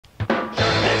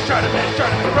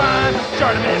ShartimusPrime,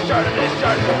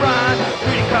 ShartimusPrime.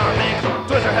 Reading comics,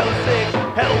 toys are hella sick,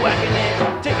 hella whacking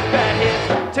it. Taking bad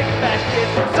hits, taking bad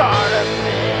shits.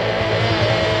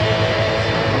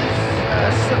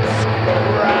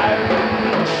 Subscribe.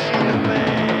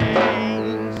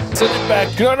 Send it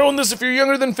back. Do not own this if you're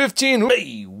younger than 15.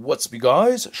 Hey, what's up, you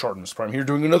guys? ShartimusPrime here,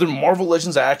 doing another Marvel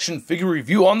Legends action figure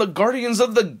review on the Guardians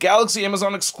of the Galaxy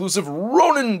Amazon exclusive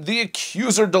Ronan the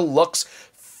Accuser Deluxe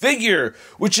figure,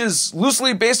 which is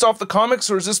loosely based off the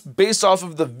comics, or is this based off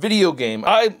of the video game?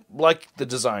 I like the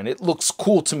design. It looks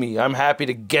cool to me. I'm happy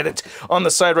to get it on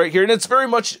the side right here, and it's very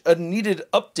much a needed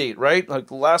update, right? Like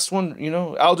the last one, you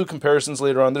know, I'll do comparisons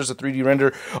later on. There's a 3D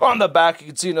render on the back. You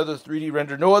can see another 3D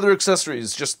render. No other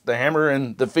accessories, just the hammer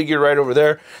and the figure right over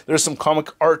there. There's some comic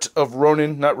art of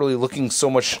Ronan, not really looking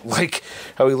so much like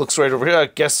how he looks right over here. I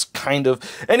guess kind of.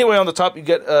 Anyway, on the top you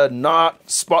get a not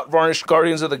spot varnished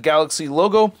Guardians of the Galaxy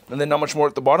logo, and then not much more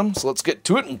at the bottom. So let's get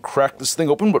to it and crack this thing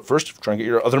open. But first, if you're trying to get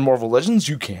your other Marvel Legends,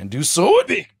 you can do so.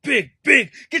 Big!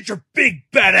 Get your big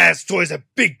badass toys at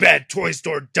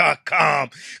BigBadToyStore.com.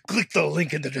 Click the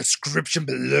link in the description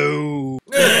below.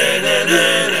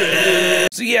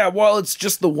 So yeah, while it's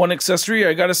just the one accessory,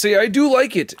 I gotta say I do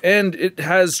like it, and it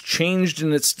has changed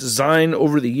in its design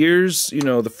over the years. You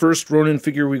know, the first Ronan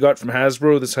figure we got from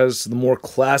Hasbro, this has the more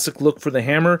classic look for the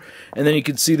hammer, and then you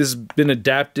can see this has been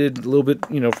adapted a little bit,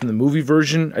 you know, from the movie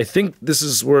version. I think this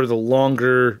is where the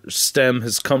longer stem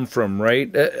has come from,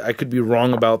 right? I could be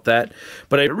wrong about that,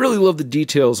 but I really love the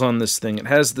details on this thing. It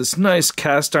has this nice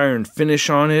cast iron finish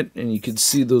on it, and you can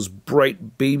see those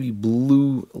bright baby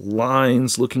blue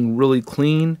lines looking really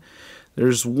clean.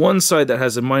 There's one side that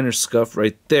has a minor scuff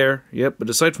right there. Yep, but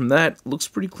aside from that, it looks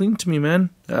pretty clean to me, man.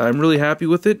 I'm really happy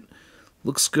with it.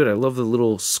 Looks good. I love the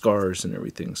little scars and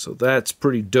everything, so that's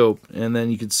pretty dope. And then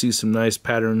you can see some nice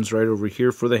patterns right over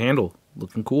here for the handle.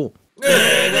 Looking cool.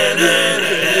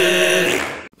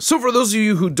 So for those of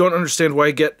you who don't understand why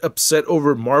I get upset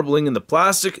over marbling in the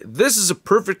plastic, this is a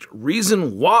perfect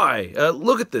reason why.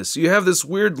 Look at this. You have this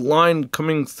weird line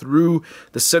coming through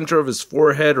the center of his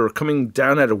forehead, or coming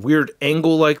down at a weird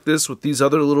angle like this with these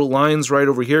other little lines right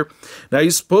over here. Now you're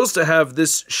supposed to have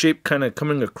this shape kind of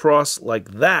coming across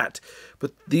like that,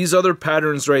 but these other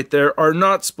patterns right there are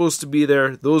not supposed to be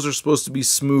there. Those are supposed to be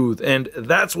smooth, and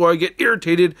that's why I get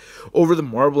irritated over the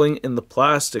marbling in the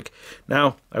plastic.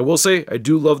 Now, I will say, I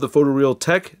do love the photoreal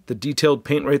tech. The detailed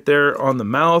paint right there on the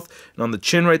mouth and on the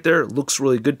chin right there looks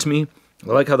really good to me. I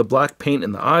like how the black paint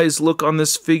in the eyes look on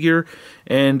this figure,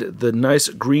 and the nice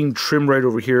green trim right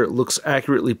over here looks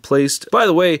accurately placed. By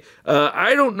the way,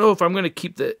 I don't know if I'm going to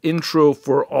keep the intro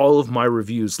for all of my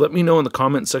reviews. Let me know in the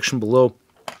comment section below.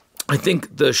 I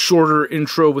think the shorter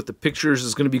intro with the pictures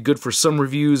is going to be good for some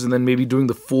reviews, and then maybe doing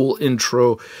the full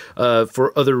intro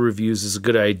for other reviews is a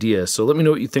good idea. So let me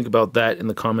know what you think about that in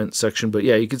the comment section. But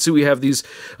yeah, you can see we have these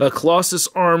Colossus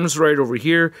arms right over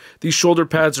here. These shoulder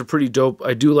pads are pretty dope.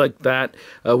 I do like that.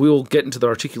 We will get into the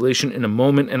articulation in a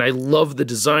moment, and I love the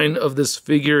design of this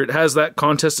figure. It has that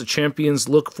Contest of Champions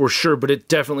look for sure, but it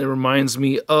definitely reminds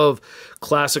me of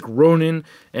classic Ronan,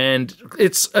 and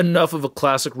it's enough of a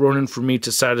classic Ronan for me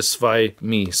to satisfy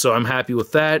me. So I'm happy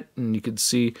with that, and you can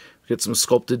see we get some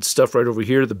sculpted stuff right over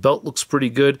here. The belt looks pretty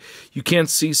good. You can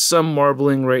see some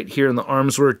marbling right here in the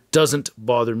arms where it doesn't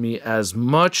bother me as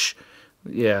much.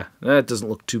 Yeah, that doesn't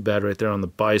look too bad right there on the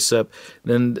bicep.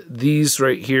 Then these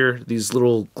right here, these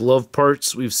little glove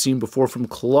parts we've seen before from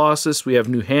Colossus. We have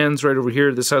new hands right over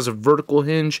here. This has a vertical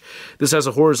hinge. This has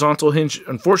a horizontal hinge.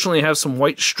 Unfortunately, I have some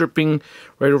white stripping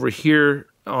right over here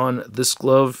on this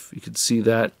glove. You can see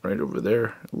that right over there.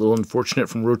 A little unfortunate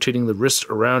from rotating the wrist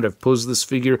around. I've posed this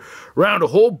figure around a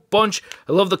whole bunch.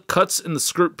 I love the cuts in the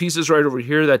skirt pieces right over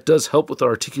here. That does help with the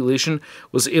articulation.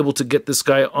 Was able to get this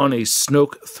guy on a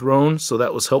Snoke throne, so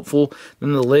that was helpful.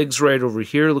 Then the legs right over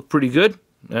here look pretty good.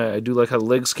 I do like how the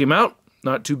legs came out.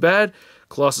 Not too bad.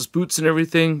 Colossus boots and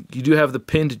everything. You do have the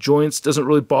pinned joints. Doesn't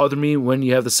really bother me when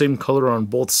you have the same color on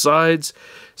both sides.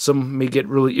 Some may get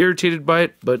really irritated by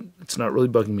it, but it's not really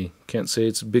bugging me. Can't say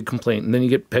it's a big complaint. And then you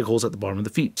get peg holes at the bottom of the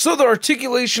feet. So the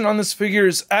articulation on this figure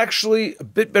is actually a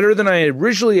bit better than I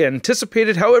originally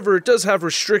anticipated. However, it does have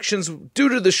restrictions due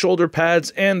to the shoulder pads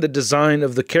and the design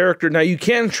of the character. Now, you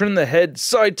can turn the head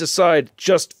side to side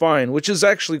just fine, which is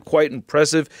actually quite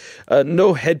impressive.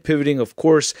 No head pivoting, of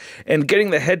course, and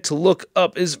getting the head to look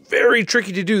up is very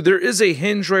tricky to do. There is a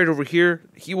hinge right over here.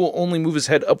 he will only move his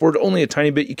head upward only a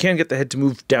tiny bit. You can get the head to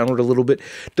move downward a little bit.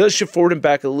 Does shift forward and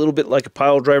back a little bit like a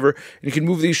pile driver. And you can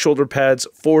move these shoulder pads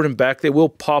forward and back. They will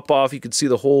pop off. You can see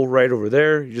the hole right over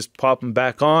there. You just pop them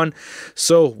back on.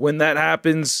 So when that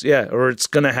happens, yeah, or it's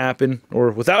going to happen,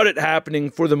 or without it happening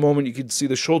for the moment, you can see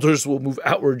the shoulders will move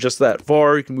outward just that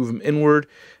far. You can move them inward.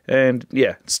 And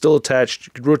yeah, it's still attached.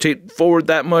 You could rotate forward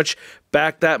that much,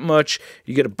 back that much.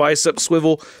 You get a bicep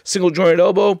swivel, single jointed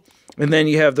elbow, and then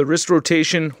you have the wrist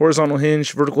rotation, horizontal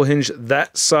hinge, vertical hinge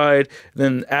that side,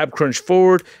 then ab crunch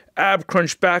forward, ab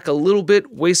crunch back a little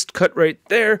bit, waist cut right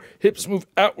there, hips move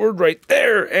outward right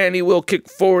there, and he will kick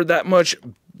forward that much,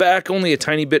 back only a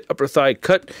tiny bit, upper thigh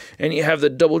cut, and you have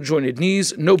the double jointed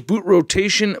knees, no boot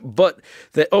rotation, but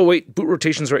the, oh wait, boot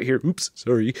rotation's right here, oops,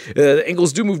 sorry. The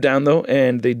ankles do move down though,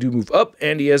 and they do move up,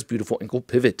 and he has beautiful ankle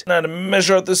pivot. Now to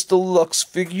measure out this deluxe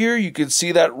figure, you can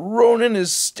see that Ronan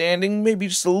is standing maybe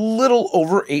just a little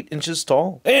over 8 inches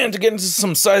tall. And to get into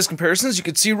some size comparisons, you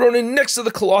can see Ronan next to the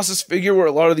Colossus figure where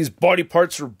a lot of these body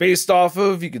parts are based off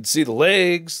of. You can see the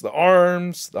legs, the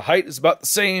arms, the height is about the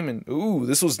same, and ooh,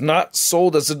 this was not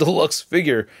sold as a deluxe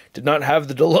figure. Did not have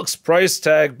the deluxe price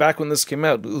tag back when this came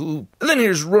out. Ooh. And then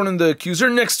here's Ronan the Accuser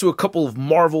next to a couple of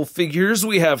Marvel figures.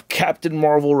 We have Captain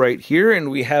Marvel right here, and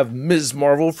we have Ms.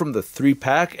 Marvel from the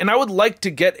 3-pack. And I would like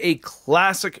to get a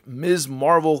classic Ms.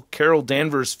 Marvel Carol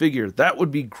Danvers figure. That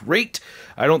would be great.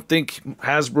 I don't think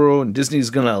Hasbro and Disney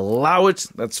is going to allow it.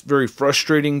 That's very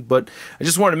frustrating, but I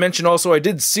just wanted to mention also, I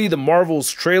did see the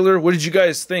Marvels trailer. What did you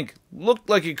guys think? Looked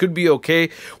like it could be okay.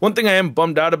 One thing I am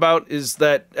bummed out about is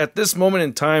that at this moment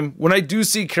in time, when I do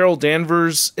see Carol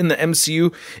Danvers in the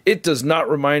MCU, it does not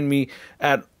remind me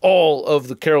at all of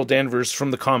the Carol Danvers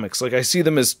from the comics. Like, I see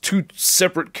them as two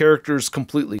separate characters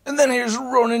completely. And then here's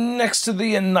Ronan next to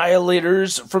the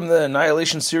Annihilators from the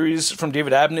Annihilation series from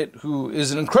David Abnett, who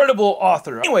is an incredible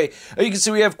author. Anyway, you can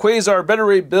see we have Quasar, Better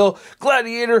Ray Bill,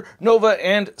 Gladiator, Nova,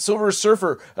 and Silver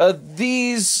Surfer.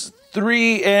 These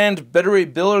 3 and Better Ray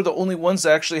Bill are the only ones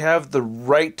that actually have the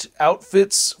right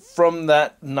outfits from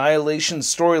that Annihilation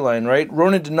storyline, right?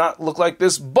 Ronan did not look like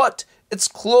this, but it's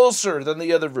closer than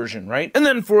the other version, right? And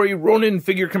then for a Ronan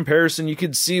figure comparison, you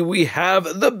can see we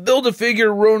have the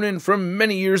Build-A-Figure Ronan from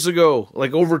many years ago,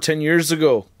 like over 10 years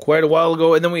ago, quite a while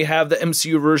ago. And then we have the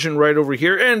MCU version right over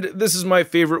here. And this is my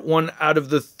favorite one out of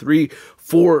the 3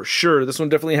 for sure. This one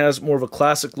definitely has more of a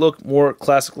classic look, more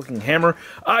classic looking hammer.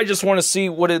 I just want to see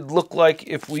what it'd look like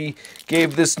if we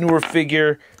gave this newer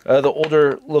figure the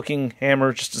older looking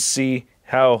hammer, just to see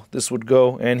how this would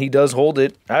go. And he does hold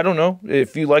it. I don't know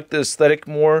if you like the aesthetic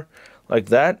more like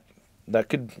that. That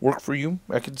could work for you.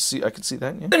 I could see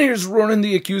that. Yeah. Then here's Ronan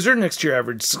the Accuser next to your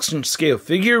average 6-inch scale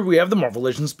figure. We have the Marvel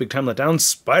Legends Big Time Letdown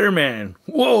Spider-Man.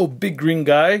 Whoa, big green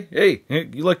guy. Hey,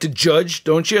 you like to judge,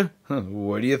 don't you?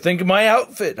 What do you think of my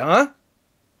outfit, huh?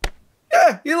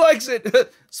 Yeah, he likes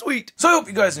it. Sweet. So I hope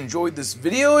you guys enjoyed this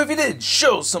video. If you did,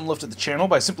 show some love to the channel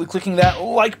by simply clicking that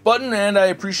like button, and I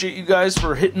appreciate you guys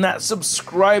for hitting that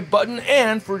subscribe button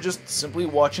and for just simply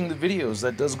watching the videos.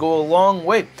 That does go a long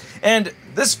way. And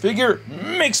this figure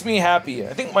makes me happy.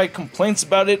 I think my complaints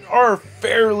about it are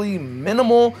fairly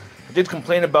minimal. I did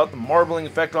complain about the marbling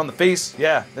effect on the face.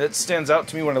 Yeah, that stands out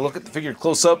to me when I look at the figure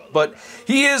close up, but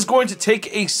he is going to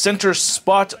take a center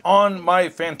spot on my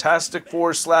Fantastic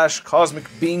Four / Cosmic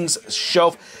Beings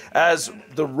shelf as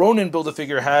the Ronan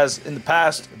Build-A-Figure has in the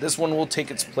past. This one will take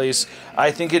its place.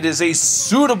 I think it is a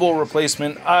suitable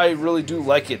replacement. I really do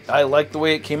like it. I like the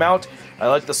way it came out. I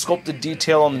like the sculpted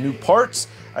detail on the new parts.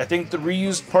 I think the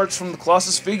reused parts from the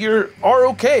Colossus figure are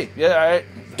okay. Yeah, I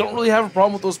don't really have a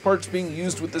problem with those parts being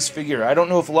used with this figure. I don't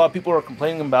know if a lot of people are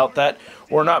complaining about that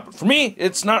or not, but for me,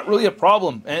 it's not really a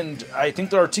problem. And I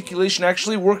think the articulation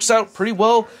actually works out pretty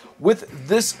well with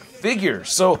this figure.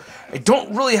 So I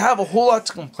don't really have a whole lot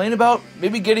to complain about.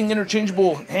 Maybe getting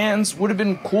interchangeable hands would have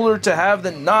been cooler to have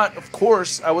than not. Of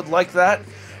course, I would like that.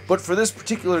 But for this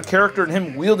particular character and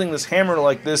him wielding this hammer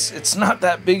like this, it's not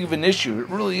that big of an issue. It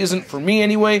really isn't for me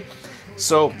anyway.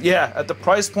 So yeah, at the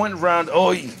price point around,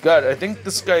 oh god, I think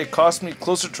this guy cost me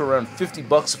closer to around 50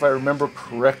 bucks if I remember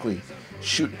correctly.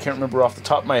 Shoot, can't remember off the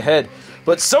top of my head.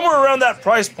 But somewhere around that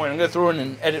price point, I'm going to throw in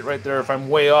an edit right there if I'm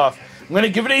way off. I'm going to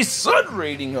give it a Sud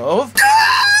rating of...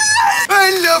 I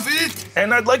love it!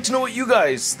 And I'd like to know what you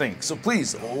guys think, so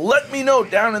please let me know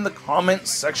down in the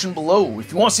comments section below.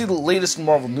 If you want to see the latest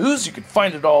Marvel news, you can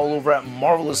find it all over at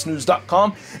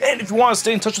marvelousnews.com. And if you want to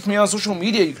stay in touch with me on social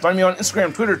media, you can find me on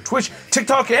Instagram, Twitter, Twitch,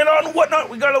 TikTok, and on whatnot.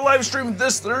 We got a live stream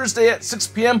this Thursday at 6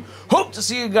 p.m. Hope to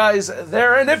see you guys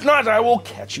there, and if not, I will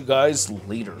catch you guys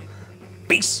later.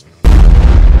 Peace!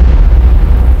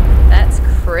 That's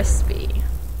crispy.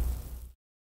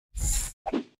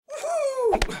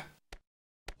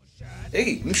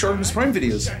 Hey, new Shartimus Prime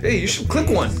videos. Hey, you should click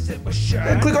one.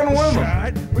 Yeah, click on one of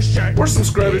them. Or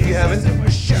subscribe if you haven't.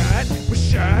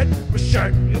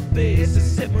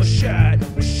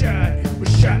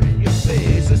 Your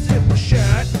face, a simple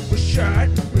shot.